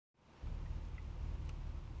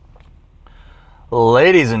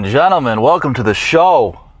Ladies and gentlemen, welcome to the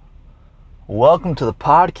show. Welcome to the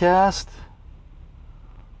podcast.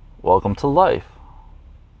 Welcome to life.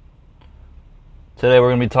 Today we're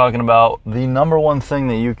going to be talking about the number one thing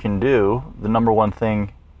that you can do, the number one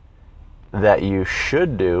thing that you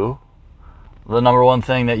should do, the number one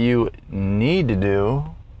thing that you need to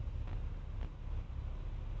do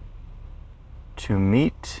to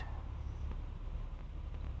meet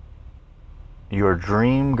your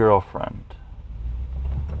dream girlfriend.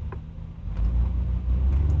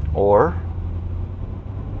 Or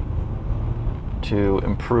to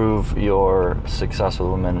improve your success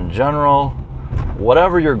with women in general.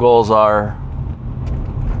 Whatever your goals are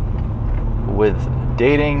with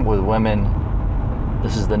dating with women,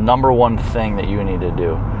 this is the number one thing that you need to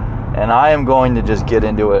do. And I am going to just get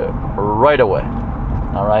into it right away.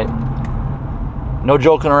 All right? No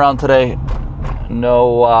joking around today.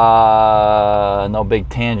 No big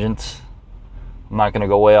tangents. I'm not going to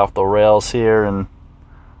go way off the rails here and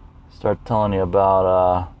start telling you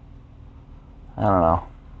about,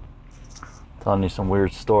 telling you some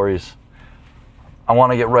weird stories. I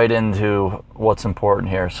want to get right into what's important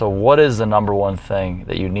here. So what is the number one thing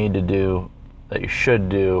that you need to do, that you should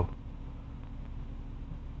do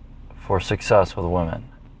for success with women?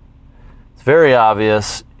 It's very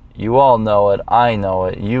obvious. You all know it. I know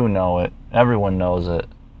it. You know it. Everyone knows it.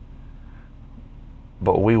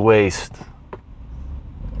 But we waste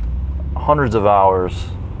hundreds of hours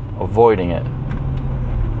avoiding it.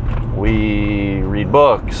 We read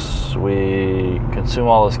books, we consume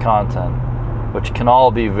all this content, which can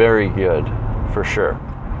all be very good, for sure.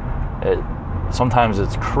 Sometimes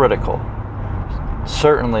it's critical.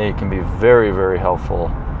 Certainly it can be very, very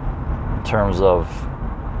helpful in terms of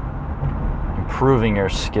improving your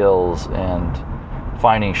skills and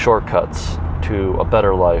finding shortcuts to a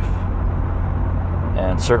better life,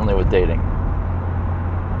 and certainly with dating.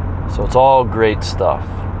 So it's all great stuff.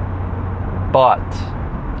 But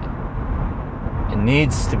it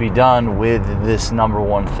needs to be done with this number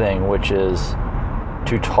one thing, which is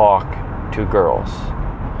to talk to girls.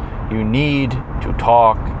 You need to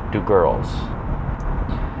talk to girls.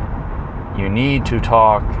 You need to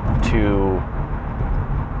talk to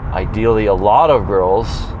ideally a lot of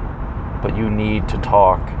girls, but you need to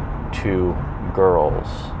talk to girls.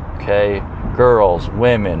 Okay? Girls,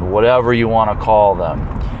 women, whatever you want to call them.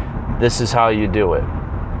 This is how you do it.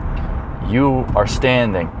 You are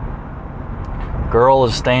standing. Girl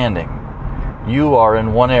is standing. You are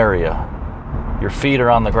in one area. Your feet are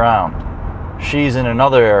on the ground. She's in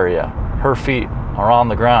another area. Her feet are on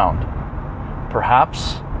the ground.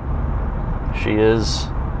 Perhaps she is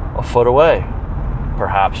a foot away.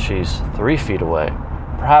 Perhaps she's 3 feet away.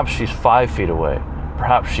 Perhaps she's 5 feet away.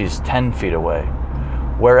 Perhaps she's 10 feet away.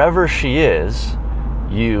 Wherever she is,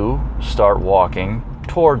 you start walking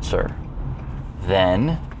towards her.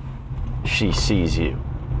 Then she sees you.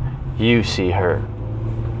 You see her.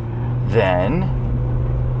 Then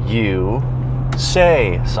you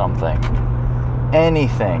say something.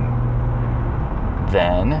 Anything.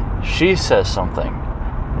 Then she says something.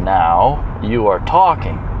 Now you are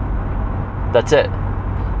talking. That's it.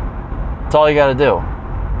 That's all you got to do.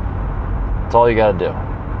 That's all you got to do.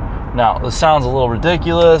 Now, this sounds a little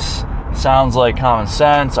ridiculous. Sounds like common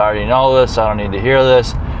sense. I already know this. I don't need to hear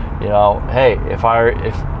this. You know, hey, if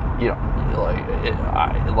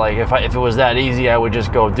it was that easy, I would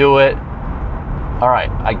just go do it. All right,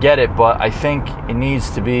 I get it, but I think it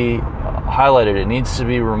needs to be highlighted. It needs to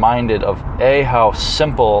be reminded of A, how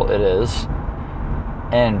simple it is,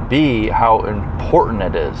 and B, how important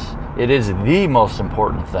it is. It is the most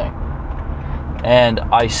important thing. And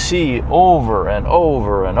I see over and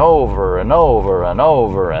over and over and over and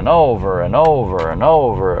over and over and over and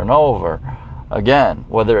over and over again,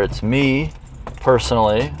 whether it's me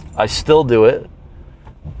personally, I still do it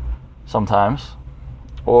sometimes,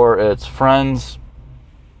 or it's friends,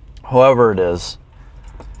 whoever it is.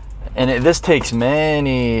 And this takes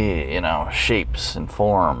many, shapes and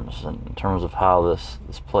forms in terms of how this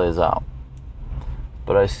plays out.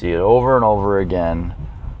 But I see it over and over again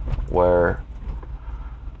where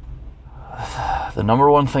the number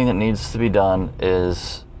one thing that needs to be done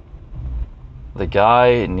is the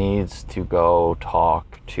guy needs to go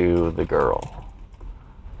talk to the girl.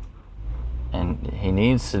 And he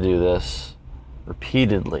needs to do this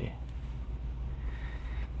repeatedly.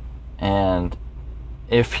 And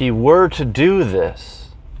if he were to do this,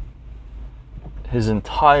 his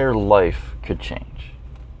entire life could change.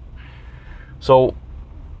 So,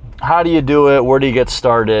 how do you do it? Where do you get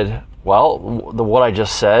started? Well, what I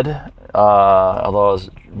just said, although I was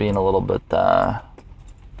being a little bit, a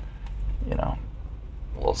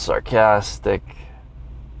little sarcastic,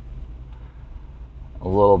 a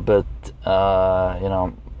little bit,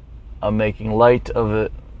 I'm making light of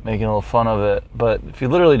it, making a little fun of it. But if you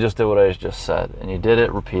literally just did what I just said and you did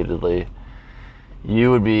it repeatedly, you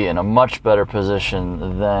would be in a much better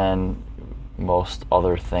position than most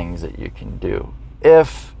other things that you can do.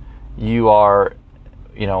 If you are,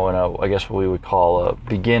 in I guess what we would call a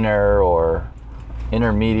beginner or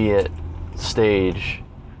intermediate stage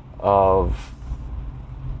of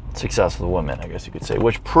success with women, I guess you could say,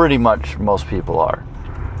 which pretty much most people are.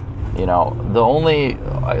 The only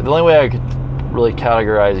way I could really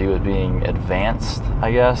categorize you as being advanced,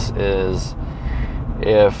 I guess, is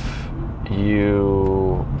if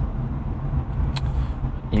you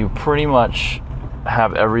pretty much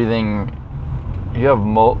have everything, you have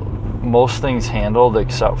most things handled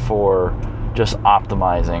except for just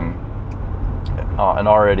optimizing an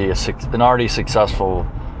already successful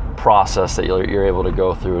process that you're able to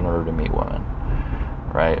go through in order to meet women,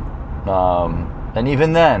 right? And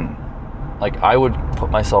even then, like, I would put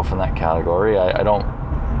myself in that category.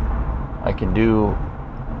 I can do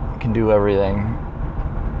everything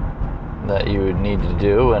that you would need to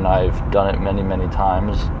do, and I've done it many, many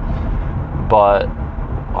times, but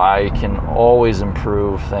I can always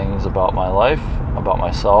improve things about my life, about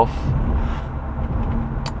myself,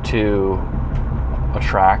 to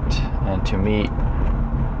attract and to meet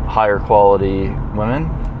higher quality women,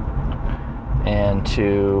 and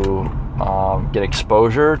to get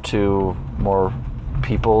exposure to more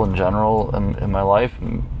people in general in my life,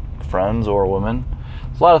 friends or women.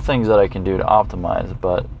 There's a lot of things that I can do to optimize,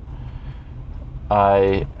 but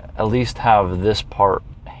I at least have this part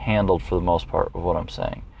handled for the most part of what I'm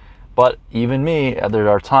saying. But even me, there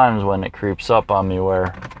are times when it creeps up on me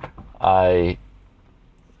where I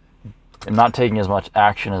am not taking as much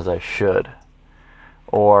action as I should,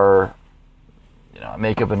 or I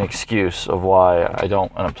make up an excuse of why I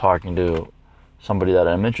don't end up talking to somebody that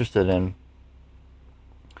I'm interested in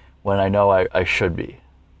when I know I should be,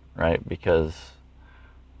 right? Because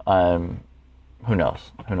who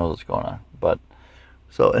knows what's going on. But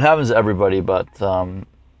so it happens to everybody. But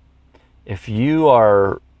if you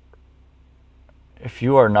are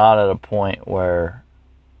not at a point where,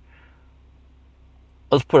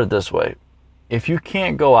 let's put it this way, if you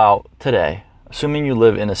can't go out today, assuming you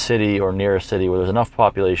live in a city or near a city where there's enough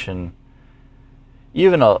population,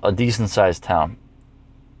 even a decent sized town,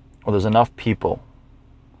 where there's enough people,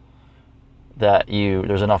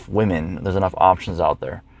 there's enough women, there's enough options out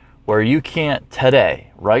there, where you can't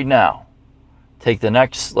today, right now, take the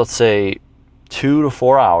next, let's say, 2 to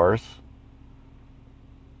 4 hours,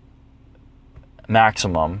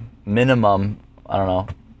 minimum,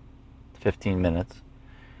 15 minutes,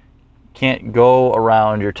 can't go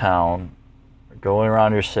around your town, going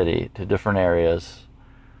around your city to different areas,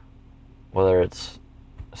 whether it's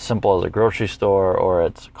as simple as a grocery store, or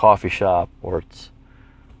it's a coffee shop, or it's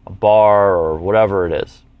a bar, or whatever it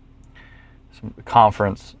is, some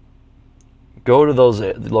conference, go to those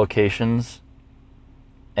locations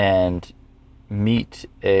and meet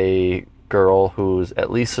a girl who's at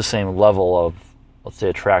least the same level of, let's say,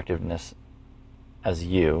 attractiveness as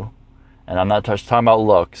you. And I'm not just talking about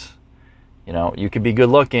looks. You could be good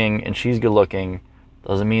looking and she's good looking.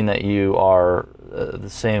 Doesn't mean that you are the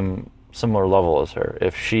similar level as her.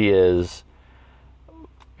 If she is,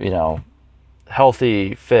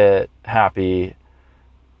 healthy, fit, happy,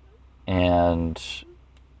 and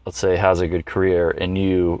let's say has a good career, and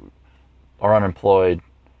you are unemployed,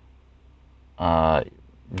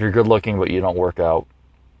 you're good looking but you don't work out,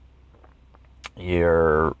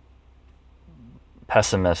 you're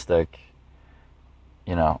pessimistic,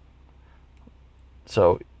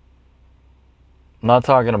 so I'm not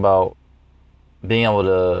talking about being able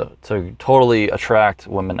to totally attract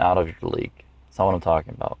women out of your league. That's not what I'm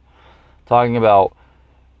talking about. I'm talking about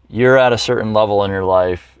you're at a certain level in your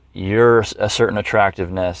life, you're a certain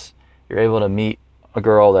attractiveness, you're able to meet a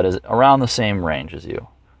girl that is around the same range as you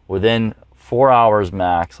within 4 hours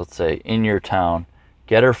max, let's say, in your town,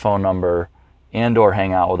 get her phone number and or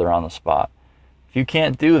hang out with her on the spot. If you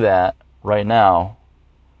can't do that right now,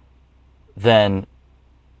 then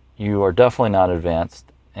you are definitely not advanced,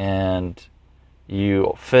 and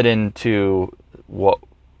you fit into what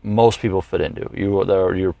most people fit into.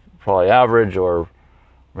 You're probably average, or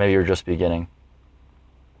maybe you're just beginning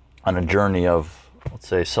on a journey of, let's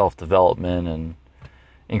say, self-development and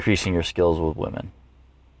increasing your skills with women.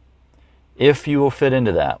 If you will fit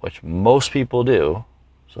into that, which most people do,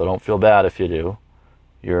 so don't feel bad if you do,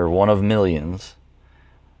 you're one of millions,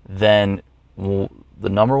 then the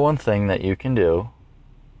number one thing that you can do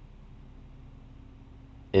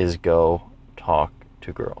is go talk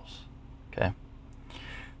to girls. Okay?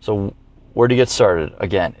 So where to get started?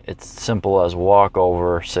 Again, it's simple as walk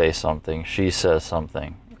over, say something, she says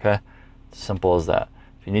something. Okay? Simple as that.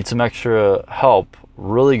 If you need some extra help,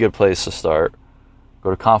 really good place to start. Go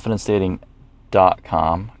to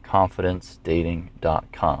confidencedating.com,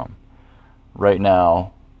 confidencedating.com. Right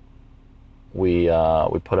now, we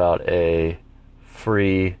put out a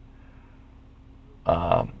free,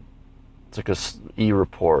 it's like a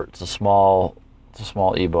e-report. It's a small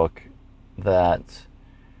ebook that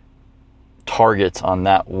targets on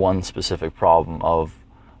that one specific problem of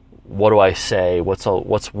what do I say?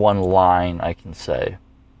 What's one line I can say?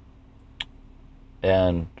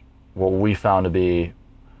 And what we found to be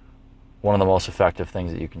one of the most effective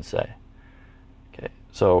things that you can say. Okay,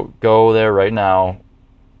 so go there right now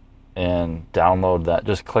and download that.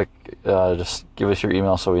 Just click, just give us your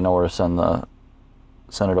email so we know where to send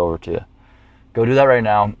it over to you. Go do that right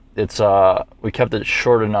now. It's we kept it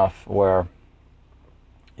short enough where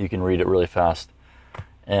you can read it really fast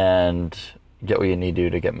and get what you need to do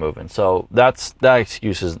to get moving. So that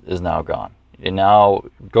excuse is now gone. And now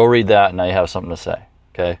go read that, and now you have something to say.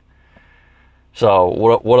 Okay. So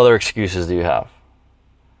what other excuses do you have?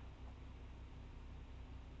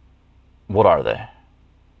 What are they?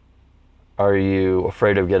 Are you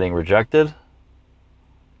afraid of getting rejected?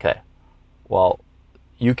 Okay. Well,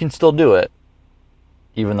 you can still do it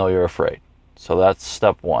even though you're afraid. So that's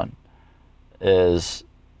step one. Is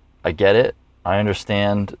I get it. I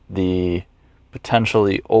understand the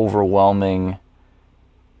potentially overwhelming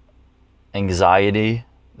anxiety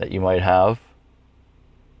that you might have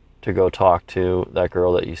to go talk to that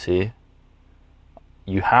girl that you see.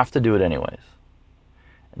 You have to do it anyways.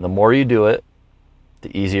 And the more you do it,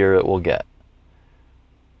 the easier it will get.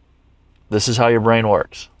 This is how your brain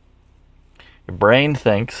works. Your brain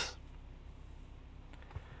thinks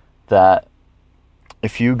that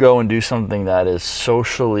if you go and do something that is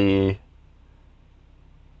socially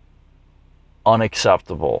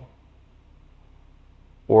unacceptable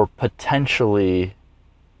or potentially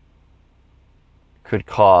could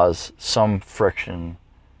cause some friction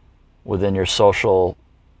within your social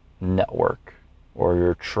network or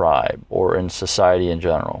your tribe or in society in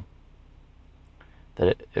general,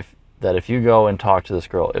 that if you go and talk to this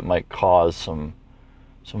girl, it might cause some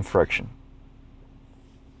friction.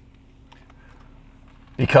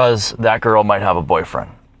 Because that girl might have a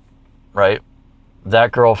boyfriend, right?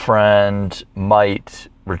 That girlfriend might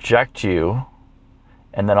reject you,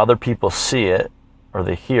 and then other people see it or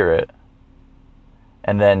they hear it,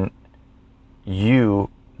 and then you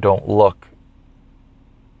don't look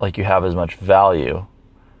like you have as much value.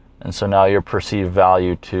 And so now your perceived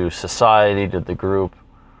value to society, to the group,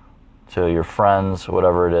 to your friends,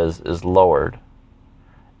 whatever it is lowered.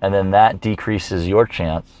 And then that decreases your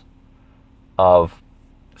chance of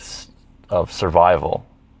survival,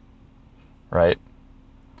 right?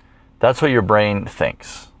 That's what your brain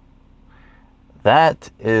thinks. That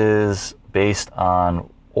is based on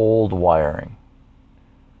old wiring.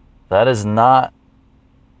 That is not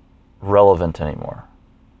relevant anymore.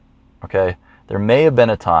 Okay? There may have been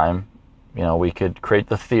a time, we could create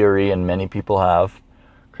the theory, and many people have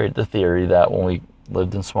created the theory that when we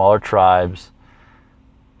lived in smaller tribes,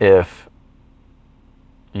 if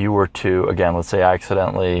you were to, again, let's say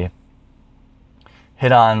accidentally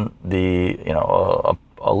hit on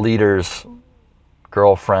a leader's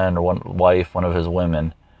girlfriend or wife, one of his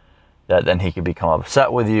women, that then he could become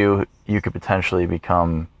upset with you. You could potentially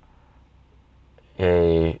become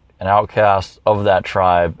an outcast of that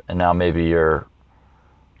tribe, and now maybe you're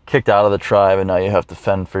kicked out of the tribe, and now you have to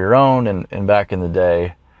fend for your own. And back in the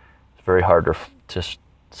day, it's very hard to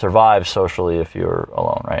survive socially if you're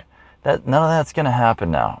alone, right? None of that's going to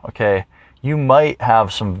happen now, okay? You might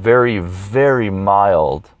have some very, very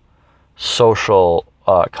mild social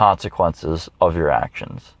consequences of your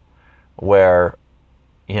actions where,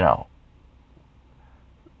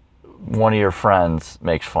 one of your friends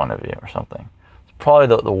makes fun of you or something. It's probably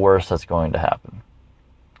the worst that's going to happen.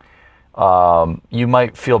 You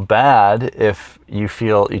might feel bad if you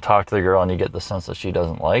talk to the girl and you get the sense that she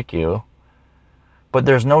doesn't like you. But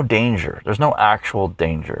there's no danger. There's no actual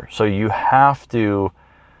danger. So you have to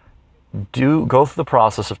go through the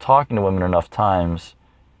process of talking to women enough times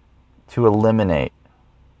to eliminate,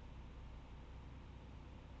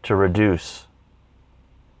 to reduce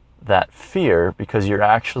that fear, because you're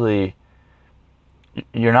not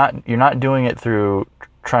doing it through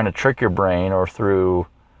trying to trick your brain or through,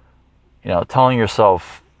 telling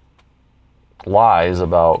yourself lies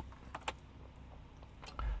about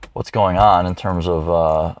what's going on in terms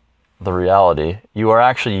of the reality. You are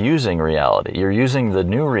actually using reality. You're using the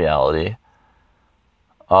new reality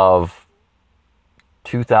of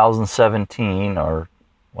 2017, or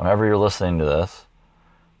whenever you're listening to this,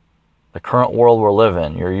 the current world we're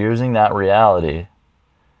living, you're using that reality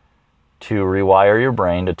to rewire your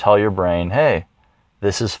brain, to tell your brain, hey,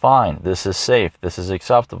 this is fine, this is safe, this is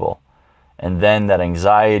acceptable. And then that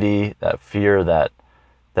anxiety, that fear, that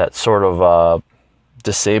sort of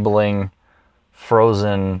disabling,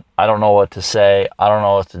 frozen, I don't know what to say, I don't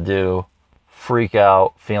know what to do, freak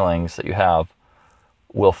out feelings that you have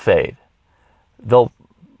will fade. They'll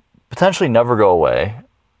potentially never go away,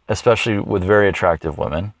 especially with very attractive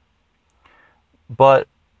women. But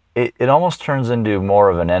it almost turns into more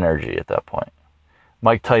of an energy at that point.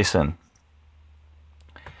 Mike Tyson,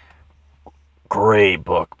 great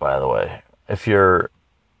book, by the way. If you're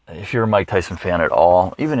a Mike Tyson fan at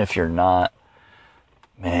all, even if you're not,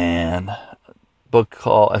 man,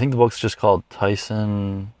 I think the book's just called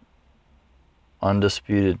Tyson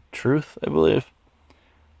Undisputed Truth, I believe.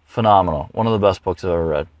 Phenomenal. One of the best books I've ever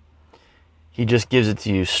read. He just gives it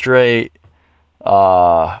to you straight.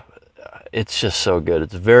 It's just so good.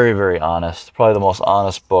 It's very, very honest. Probably the most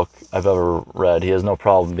honest book I've ever read. He has no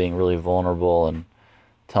problem being really vulnerable and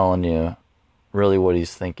telling you really what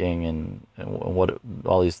he's thinking and what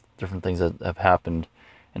all these different things that have happened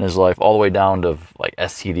in his life, all the way down to like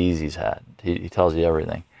STDs he's had. He tells you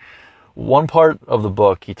everything. One part of the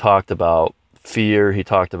book, he talked about fear. He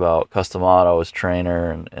talked about Cus D'Amato, his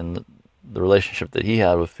trainer, and the relationship that he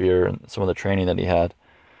had with fear and some of the training that he had,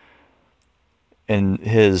 and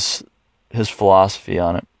his philosophy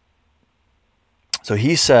on it. So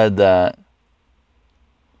he said that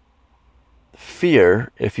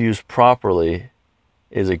fear, if used properly,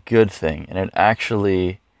 is a good thing, and it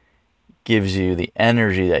actually gives you the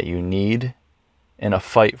energy that you need in a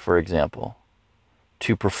fight, for example,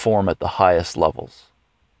 to perform at the highest levels.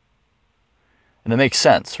 And it makes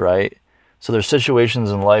sense, right? So there's situations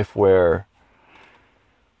in life where,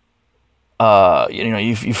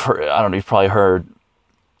 you've heard, I don't know, you've probably heard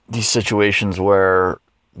these situations where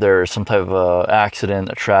there's some type of accident,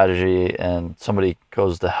 a tragedy, and somebody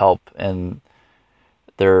goes to help, and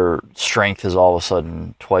their strength is all of a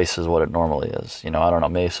sudden twice as what it normally is. I don't know,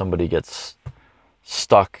 maybe somebody gets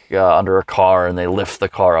stuck under a car and they lift the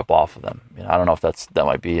car up off of them. I don't know if that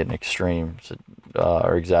might be an extreme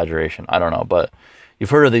or exaggeration. I don't know, but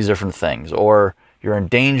you've heard of these different things. Or you're in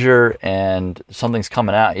danger and something's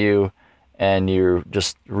coming at you, and your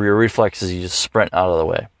reflexes, you just sprint out of the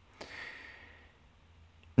way.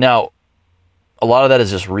 Now, a lot of that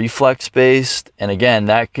is just reflex based, and again,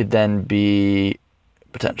 that could then be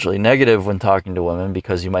potentially negative when talking to women,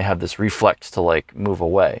 because you might have this reflex to like move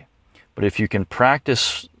away. But if you can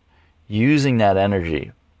practice using that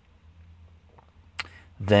energy,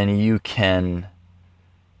 then you can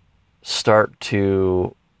start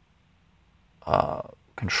to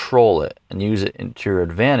control it and use it to your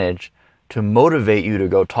advantage to motivate you to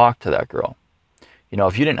go talk to that girl.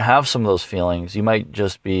 If you didn't have some of those feelings, you might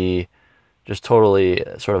just be totally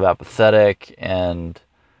sort of apathetic and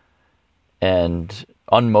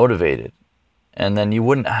unmotivated, and then you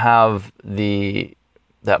wouldn't have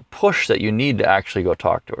that push that you need to actually go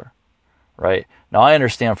talk to her, right? Now, I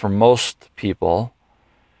understand for most people,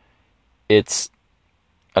 it's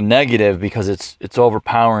a negative because it's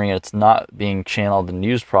overpowering, it's not being channeled and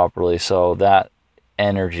used properly, so that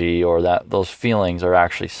energy or those feelings are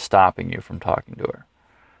actually stopping you from talking to her.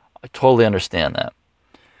 I totally understand that.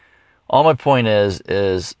 All my point is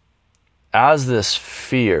as this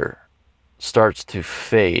fear starts to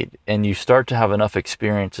fade and you start to have enough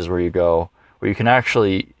experiences where you can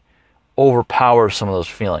actually overpower some of those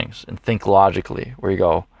feelings and think logically, where you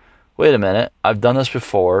go, wait a minute, I've done this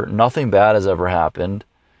before, nothing bad has ever happened.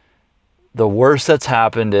 The worst that's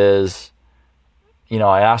happened is,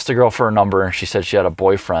 I asked a girl for a number and she said she had a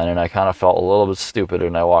boyfriend, and I kind of felt a little bit stupid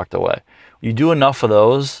and I walked away. You do enough of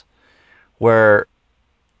those where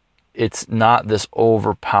it's not this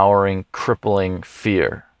overpowering, crippling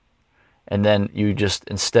fear. And then you just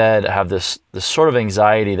instead have this sort of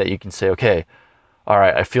anxiety that you can say, okay, all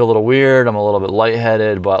right, I feel a little weird, I'm a little bit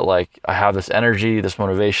lightheaded, but like I have this energy, this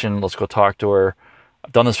motivation, let's go talk to her.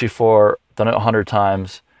 I've done this before, done it 100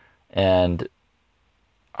 times, and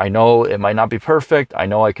I know it might not be perfect. I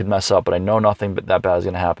know I could mess up, but I know nothing but that bad is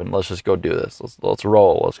going to happen. Let's just go do this. Let's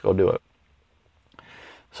roll. Let's go do it.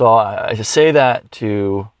 So I just say that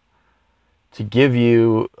to give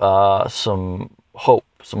you some hope,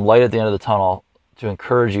 some light at the end of the tunnel, to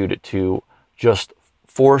encourage you to just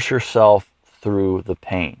force yourself through the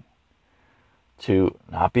pain, to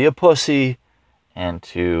not be a pussy, and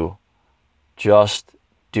to just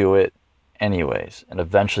do it anyways, and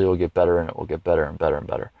eventually it will get better, and it will get better and better and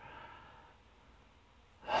better.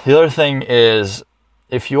 The other thing is,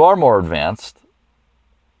 if you are more advanced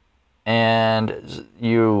and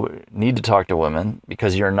you need to talk to women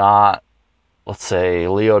because you're not, let's say,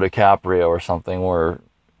 Leo DiCaprio or something, where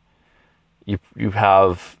you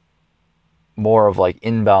have more of like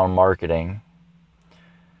inbound marketing.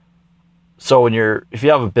 So if you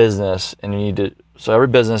have a business and you need to, so every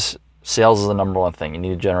business, sales is the number one thing. You need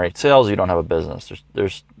to generate sales. You don't have a business.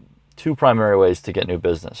 There's two primary ways to get new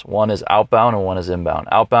business. One is outbound and one is inbound.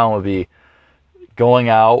 Outbound would be going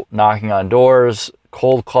out, knocking on doors,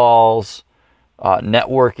 cold calls,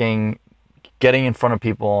 networking, getting in front of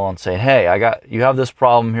people and saying, hey, you have this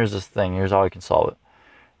problem, here's this thing, here's how I can solve it.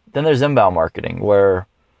 Then there's inbound marketing, where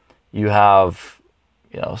you have,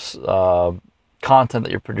 content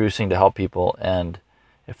that you're producing to help people, and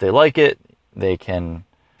if they like it, they can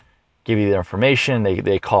give you their information.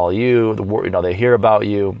 They call you, they hear about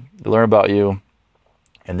you, they learn about you,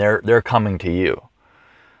 and they're coming to you.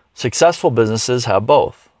 Successful businesses have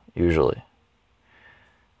both, usually.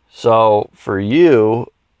 So for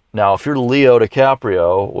you, now if you're Leo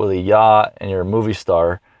DiCaprio with a yacht and you're a movie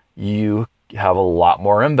star, you have a lot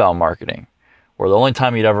more inbound marketing, where the only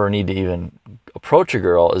time you'd ever need to even approach a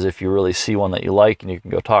girl is if you really see one that you like and you can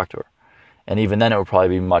go talk to her. And even then, it would probably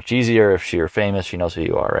be much easier if you're famous, she knows who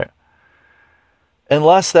you are, right?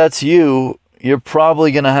 Unless that's you, you're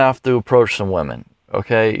probably going to have to approach some women,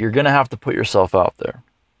 okay? You're going to have to put yourself out there.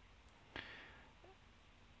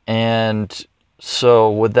 And so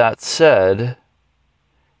with that said,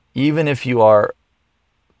 even if you are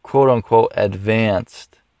quote unquote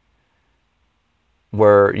advanced,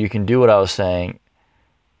 where you can do what I was saying,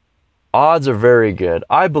 odds are very good.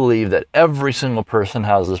 I believe that every single person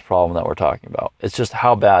has this problem that we're talking about. It's just,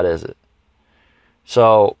 how bad is it?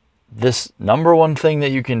 So this number one thing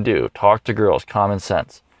that you can do, talk to girls, common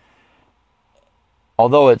sense.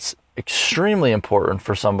 Although it's extremely important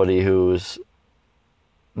for somebody who's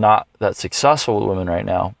not that successful with women right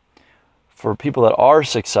now, for people that are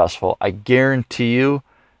successful, I guarantee you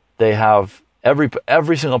they have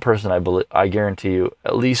every single person, I guarantee you,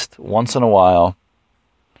 at least once in a while,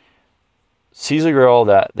 sees a girl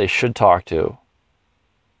that they should talk to,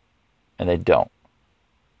 and they don't.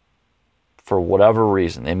 For whatever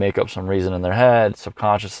reason. They make up some reason in their head,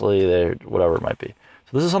 subconsciously, whatever it might be.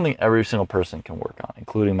 So this is something every single person can work on,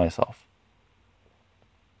 including myself.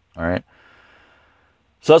 All right?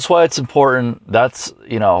 So that's why it's important. That's,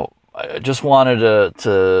 I just wanted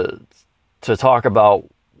to talk about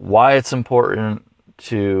why it's important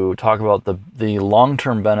to talk about the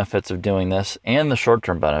long-term benefits of doing this and the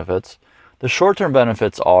short-term benefits. The short-term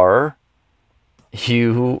benefits are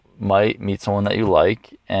you might meet someone that you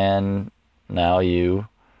like, and now you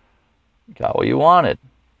got what you wanted.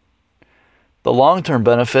 The long-term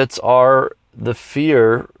benefits are the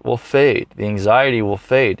fear will fade. The anxiety will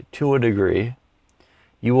fade to a degree.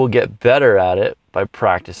 You will get better at it by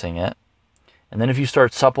practicing it. And then if you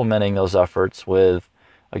start supplementing those efforts with,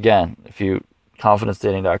 again,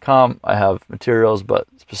 confidencedating.com, I have materials, but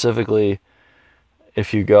specifically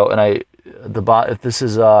if you go, and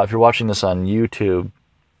if you're watching this on YouTube,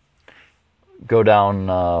 go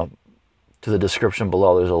down to the description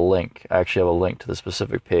below. There's a link. I actually have a link to the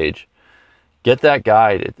specific page. Get that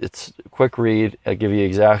guide. It's a quick read. It'll give you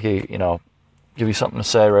give you something to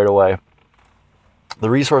say right away. The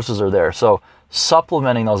resources are there. So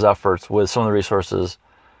supplementing those efforts with some of the resources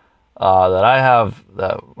that I have,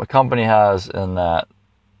 that my company has, and that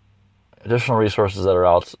additional resources that are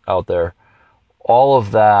out there, all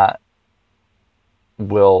of that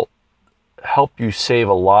will help you save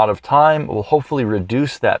a lot of time. It will hopefully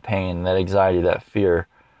reduce that pain, that anxiety, that fear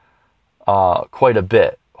quite a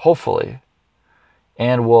bit, hopefully,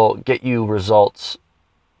 and will get you results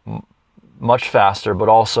much faster, but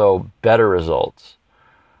also better results.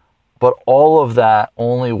 But all of that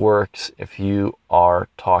only works if you are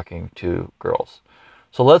talking to girls.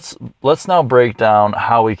 So let's now break down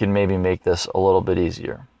how we can maybe make this a little bit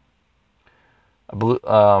easier.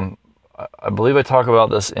 I believe I talk about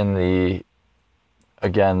this in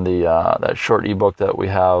that short ebook that we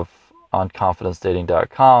have on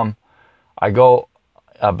confidencedating.com. I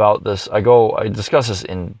discuss this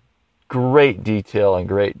in great detail and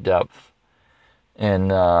great depth in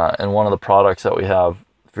one of the products that we have.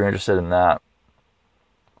 If you're interested in that,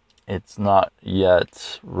 it's not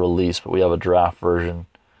yet released, but we have a draft version.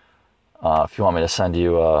 If you want me to send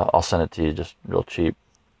you, I'll send it to you just real cheap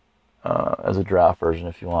as a draft version.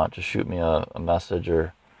 If you want, just shoot me a message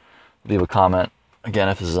or leave a comment. Again,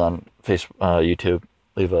 if this is on YouTube,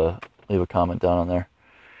 leave a comment down on there.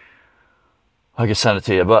 I can send it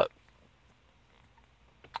to you. But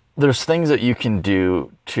there's things that you can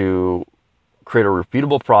do to create a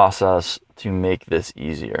repeatable process to make this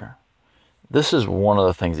easier. This is one of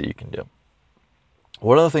the things that you can do.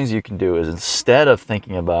 One of the things you can do is, instead of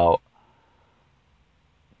thinking about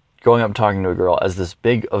going up and talking to a girl as this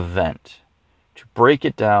big event, to break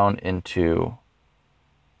it down into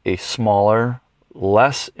a smaller,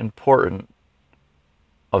 less important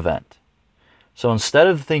event. So instead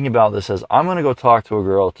of thinking about this as, I'm going to go talk to a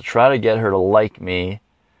girl to try to get her to like me,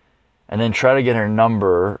 and then try to get her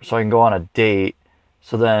number so I can go on a date,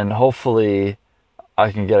 so then hopefully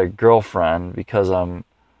I can get a girlfriend because I'm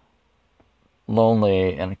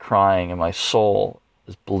lonely and crying and my soul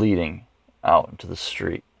is bleeding out into the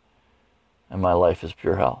street and my life is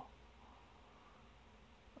pure hell.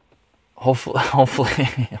 Hopefully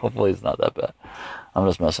it's not that bad. I'm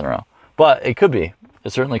just messing around. But it could be.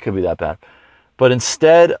 It certainly could be that bad. But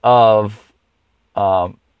instead of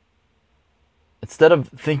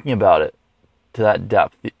thinking about it to that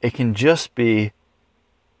depth, it can just be,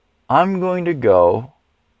 I'm going to go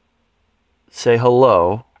say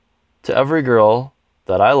hello to every girl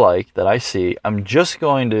that I like, that I see. I'm just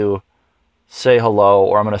going to say hello,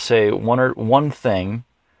 or I'm going to say one thing.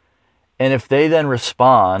 And if they then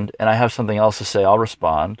respond and I have something else to say, I'll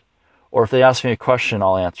respond. Or if they ask me a question,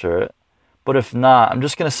 I'll answer it. But if not, I'm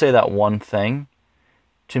just going to say that one thing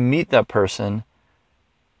to meet that person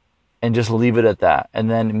and just leave it at that. And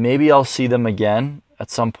then maybe I'll see them again at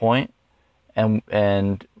some point and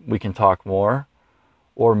we can talk more.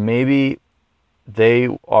 Or maybe they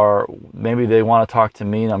want to talk to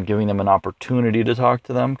me and I'm giving them an opportunity to talk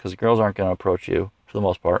to them, because girls aren't going to approach you for the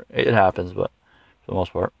most part. It happens, but for the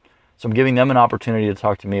most part. So I'm giving them an opportunity to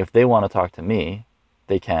talk to me. If they want to talk to me,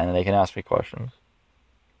 they can, and they can ask me questions.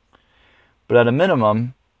 But at a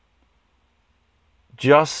minimum,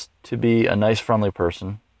 just to be a nice, friendly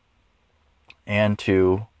person and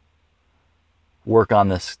to work on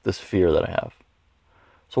this fear that I have.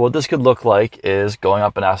 So what this could look like is going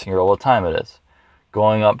up and asking a girl what time it is.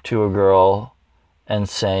 Going up to a girl and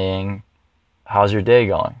saying, how's your day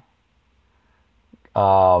going?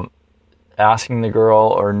 Asking the girl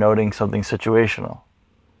or noting something situational.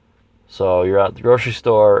 So you're at the grocery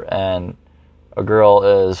store and a girl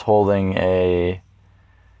is holding a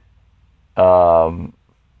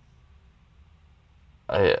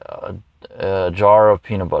jar of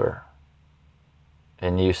peanut butter.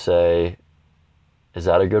 And you say, is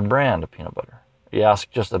that a good brand of peanut butter? You ask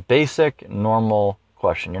just a basic, normal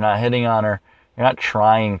question. You're not hitting on her. You're not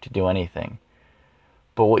trying to do anything.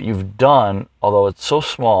 But what you've done, although it's so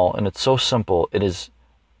small and it's so simple, it is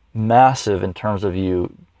massive in terms of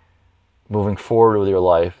you moving forward with your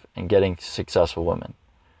life and getting successful women,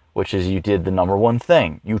 which is you did the number one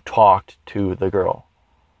thing. You talked to the girl.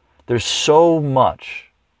 There's so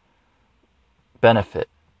much benefit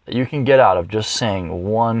that you can get out of just saying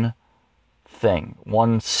one thing,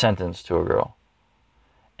 one sentence to a girl.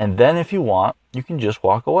 And then if you want, you can just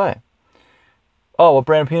walk away. Oh, what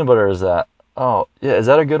brand of peanut butter is that? Oh, yeah, is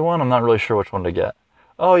that a good one? I'm not really sure which one to get.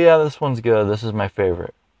 Oh, yeah, this one's good. This is my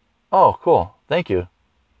favorite. Oh, cool. Thank you.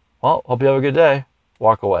 Well, hope you have a good day.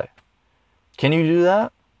 Walk away. Can you do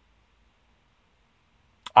that?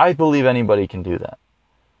 I believe anybody can do that.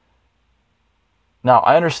 Now,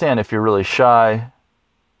 I understand if you're really shy,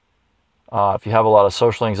 if you have a lot of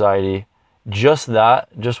social anxiety, just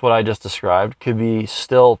what I just described could be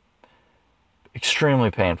still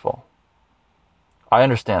extremely painful. I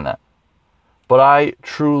understand that. But I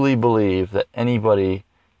truly believe that anybody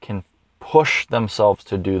can push themselves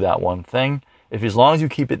to do that one thing, as long as you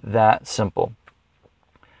keep it that simple.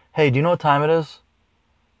 Hey, do you know what time it is?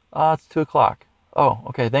 It's 2:00. Oh,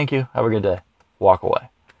 okay, thank you. Have a good day. Walk away.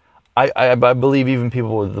 I believe even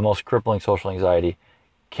people with the most crippling social anxiety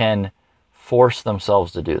can force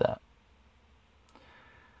themselves to do that.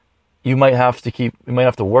 You might have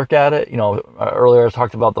to work at it. Earlier I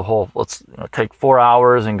talked about the whole, let's take 4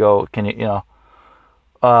 hours and go,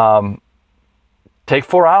 take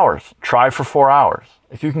 4 hours, try for 4 hours.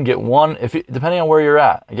 If you can get one, depending on where you're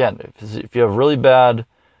at, again, if you have really bad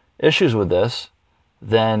issues with this,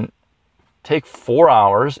 then take 4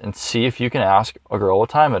 hours and see if you can ask a girl what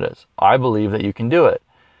time it is. I believe that you can do it.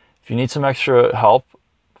 If you need some extra help,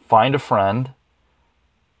 find a friend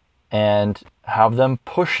and have them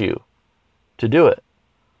push you to do it.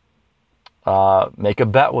 Make a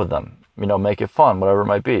bet with them, make it fun, whatever it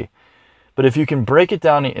might be. But if you can break it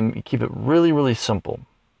down and keep it really, really simple,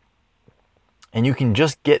 and you can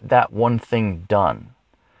just get that one thing done,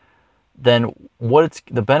 then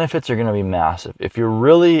the benefits are going to be massive. If you're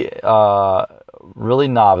really, really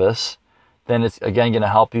novice, then it's again going to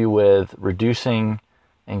help you with reducing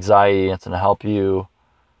anxiety. It's going to help you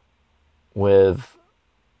with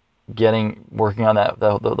working on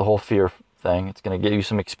the whole fear thing. It's going to give you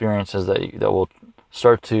some experiences that will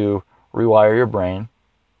start to rewire your brain.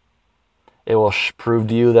 It will prove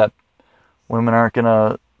to you that women aren't going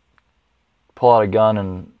to pull out a gun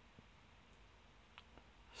and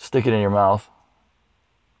stick it in your mouth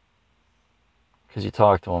because you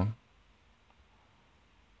talk to them.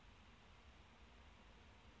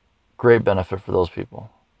 Great benefit for those people.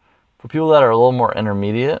 For people that are a little more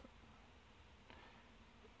intermediate,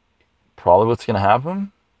 probably what's going to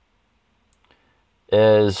happen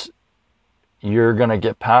is you're going to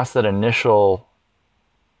get past that initial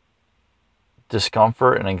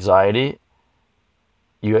discomfort and anxiety.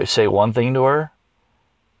 You say one thing to her,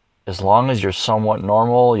 as long as you're somewhat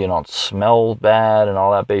normal, you don't smell bad and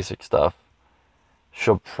all that basic stuff,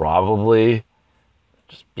 she'll probably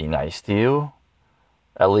just be nice to you.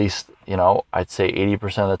 At least, I'd say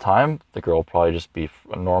 80% of the time, the girl will probably just be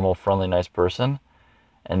a normal, friendly, nice person.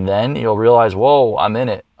 And then you'll realize, whoa, I'm in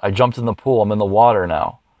it. I jumped in the pool. I'm in the water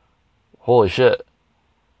now. Holy shit.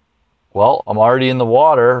 Well, I'm already in the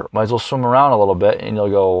water. Might as well swim around a little bit. And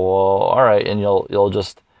you'll go, well, all right. And you'll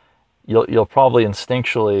probably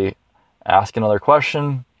instinctually ask another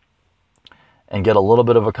question and get a little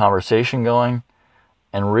bit of a conversation going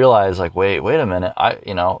and realize, like, wait a minute. I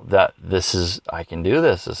can do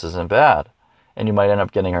this. This isn't bad. And you might end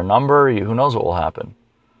up getting her number. Who knows what will happen.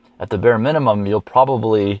 At the bare minimum, you'll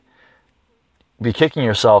probably be kicking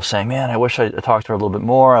yourself saying, man, I wish I talked to her a little bit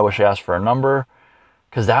more. I wish I asked for her number,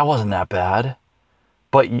 because that wasn't that bad.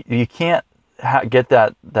 But you can't get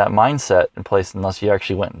that mindset in place unless you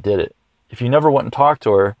actually went and did it. If you never went and talked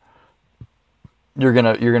to her, you're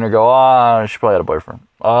gonna go, she probably had a boyfriend.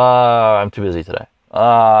 I'm too busy today.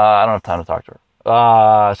 I don't have time to talk to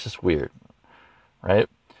her. It's just weird, right?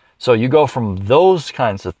 So you go from those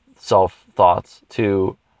kinds of self-thoughts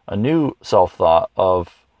to a new self-thought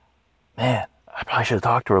of, man, I probably should have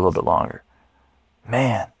talked to her a little bit longer.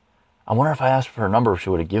 Man, I wonder if I asked for her number if she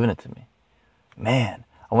would have given it to me. Man,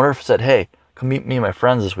 I wonder if I said, hey, come meet me and my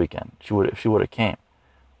friends this weekend. If she would have came.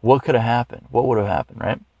 What could have happened? What would have happened,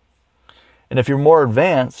 right? And if you're more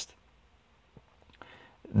advanced,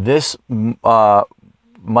 this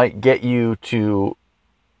might get you to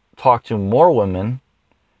talk to more women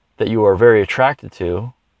that you are very attracted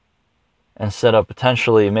to, instead of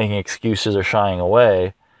potentially making excuses or shying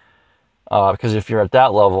away. Because if you're at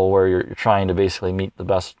that level where you're trying to basically meet the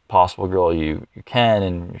best possible girl you can,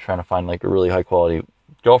 and you're trying to find like a really high quality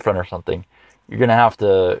girlfriend or something, you're gonna have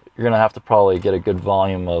to probably get a good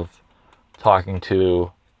volume of talking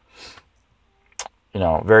to,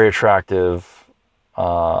 very attractive,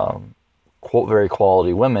 very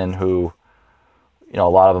quality women who, a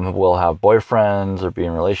lot of them will have boyfriends or be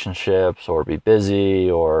in relationships or be busy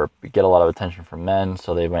or get a lot of attention from men,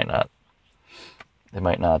 so it might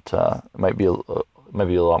be a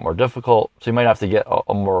lot more difficult. So you might have to get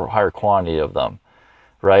a more higher quantity of them,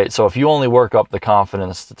 right? So if you only work up the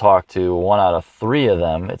confidence to talk to 1 out of 3 of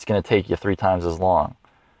them, it's going to take you 3 times as long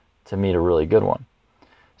to meet a really good one.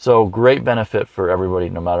 So great benefit for everybody,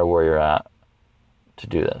 no matter where you're at, to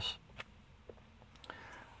do this.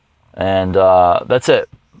 And that's it.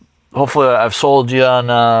 Hopefully I've sold you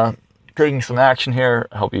on taking some action here.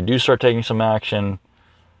 I hope you do start taking some action.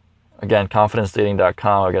 Again,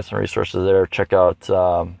 confidencedating.com. I got some resources there. Check out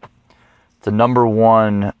the number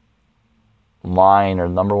one line, or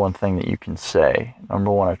number one thing that you can say, number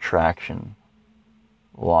one attraction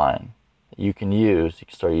line that you can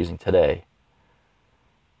start using today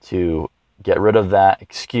to get rid of that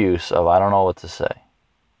excuse of, I don't know what to say.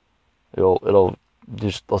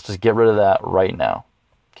 Let's just get rid of that right now.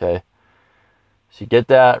 Okay? So you get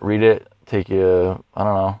that, read it, take you, I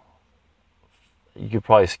don't know, you could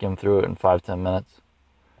probably skim through it in 5-10 minutes.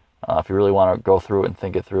 If you really want to go through it and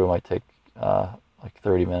think it through, it might take like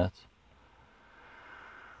 30 minutes.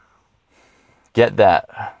 Get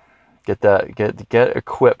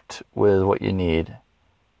equipped with what you need,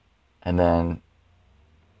 and then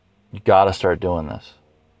you got to start doing this.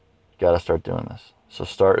 So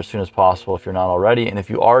start as soon as possible if you're not already, and if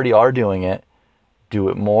you already are doing it, do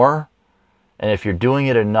it more. And if you're doing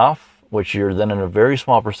it enough, which you're then in a very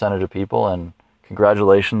small percentage of people, and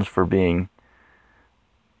congratulations for being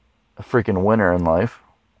a freaking winner in life,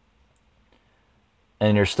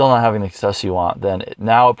 and you're still not having the success you want, then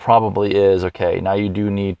now it probably is, okay, now you do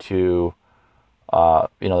need to,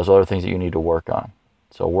 there's other things that you need to work on.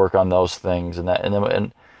 So work on those things, there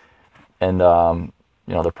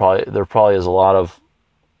probably is a lot of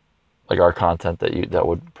like our content that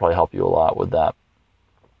would probably help you a lot with that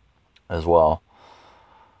as well.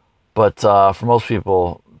 But for most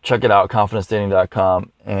people, check it out,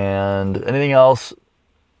 confidencedating.com. And anything else,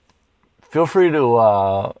 feel free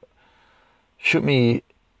to shoot me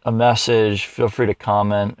a message. Feel free to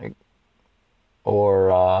comment,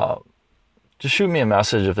 or just shoot me a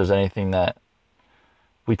message if there's anything that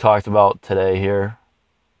we talked about today here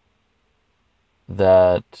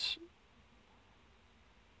that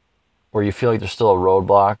where you feel like there's still a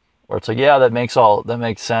roadblock, where it's like, yeah, that makes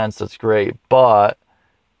sense, that's great, but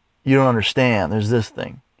you don't understand, there's this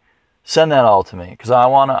thing. Send that all to me, because I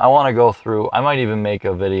want to go through. I might even make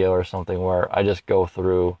a video or something where I just go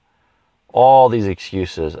through all these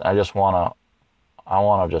excuses. I want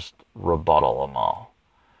to just rebuttal them all,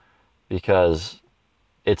 because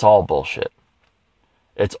it's all bullshit.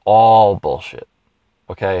 It's all bullshit.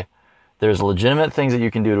 Okay? There's legitimate things that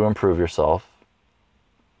you can do to improve yourself.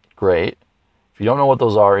 Great. If you don't know what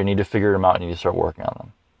those are, you need to figure them out and you need to start working on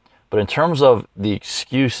them. But in terms of the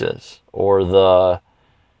excuses, or the,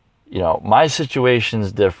 my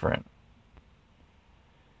situation's different,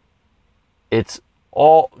 it's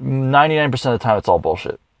all, 99% of the time, it's all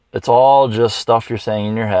bullshit. It's all just stuff you're saying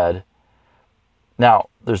in your head. Now,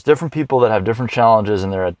 there's different people that have different challenges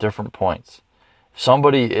and they're at different points. If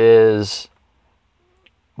somebody is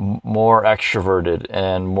more extroverted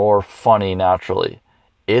and more funny naturally,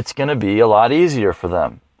 it's going to be a lot easier for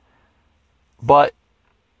them. But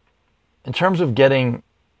in terms of getting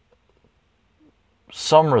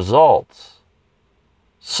some results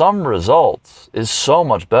is so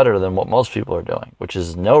much better than what most people are doing, which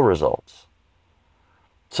is no results.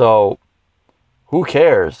 So who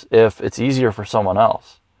cares if it's easier for someone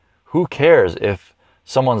else? Who cares if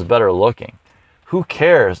someone's better looking? Who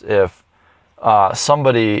cares if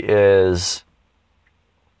somebody is,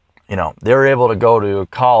 they're able to go to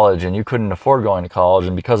college and you couldn't afford going to college,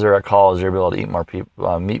 and because they're at college, they're able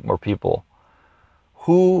to meet more people.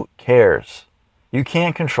 Who cares? You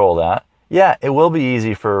can't control that. Yeah, it will be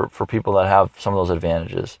easy for people that have some of those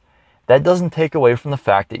advantages. That doesn't take away from the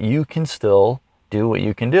fact that you can still do what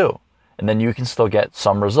you can do, and then you can still get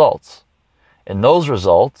some results. And those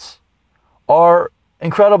results are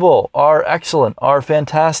incredible, are excellent, are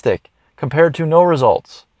fantastic compared to no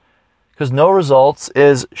results. Because no results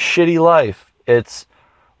is shitty life. It's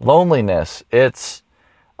loneliness. It's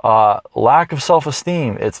lack of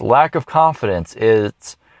self-esteem. It's lack of confidence.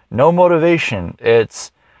 It's no motivation.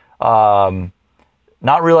 It's not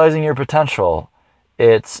realizing your potential.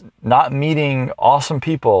 It's not meeting awesome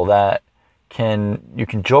people that you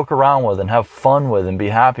can joke around with and have fun with and be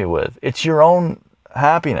happy with. It's your own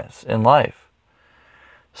happiness in life.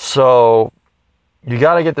 So you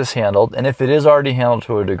got to get this handled. And if it is already handled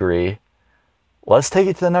to a degree, let's take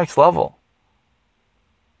it to the next level.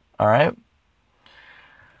 All right?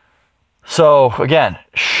 So again,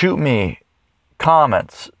 shoot me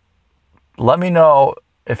comments. Let me know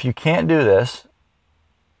if you can't do this,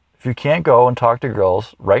 if you can't go and talk to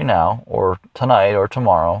girls right now or tonight or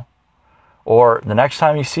tomorrow, or the next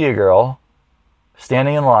time you see a girl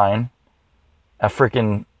standing in line at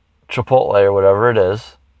freaking Chipotle or whatever it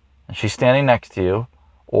is, and she's standing next to you,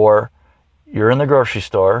 or you're in the grocery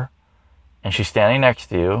store and she's standing next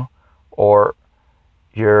to you, or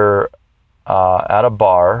you're at a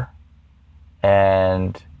bar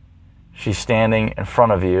and she's standing in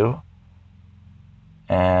front of you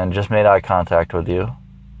and just made eye contact with you.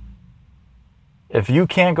 If you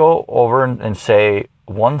can't go over and say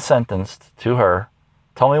one sentence to her,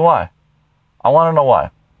 tell me why. I want to know why.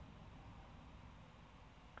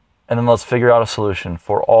 And then let's figure out a solution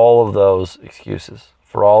for all of those excuses,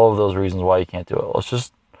 for all of those reasons why you can't do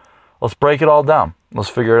it. Let's break it all down. Let's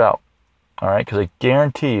figure it out. All right? Because I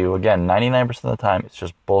guarantee you, again, 99% of the time, it's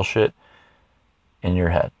just bullshit in your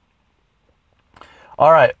head.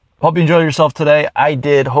 All right. Hope you enjoyed yourself today. I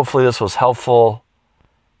did. Hopefully this was helpful.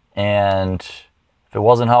 And if it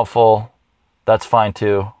wasn't helpful, that's fine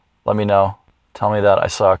too. Let me know. Tell me that I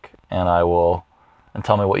suck, and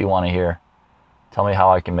tell me what you want to hear. Tell me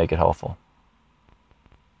how I can make it helpful.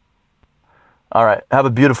 All right. Have a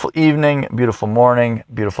beautiful evening, beautiful morning,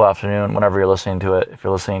 beautiful afternoon, whenever you're listening to it. If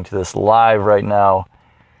you're listening to this live right now,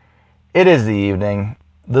 it is the evening.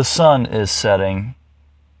 The sun is setting.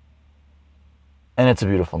 And it's a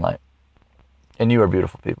beautiful night. And you are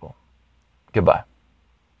beautiful people. Goodbye.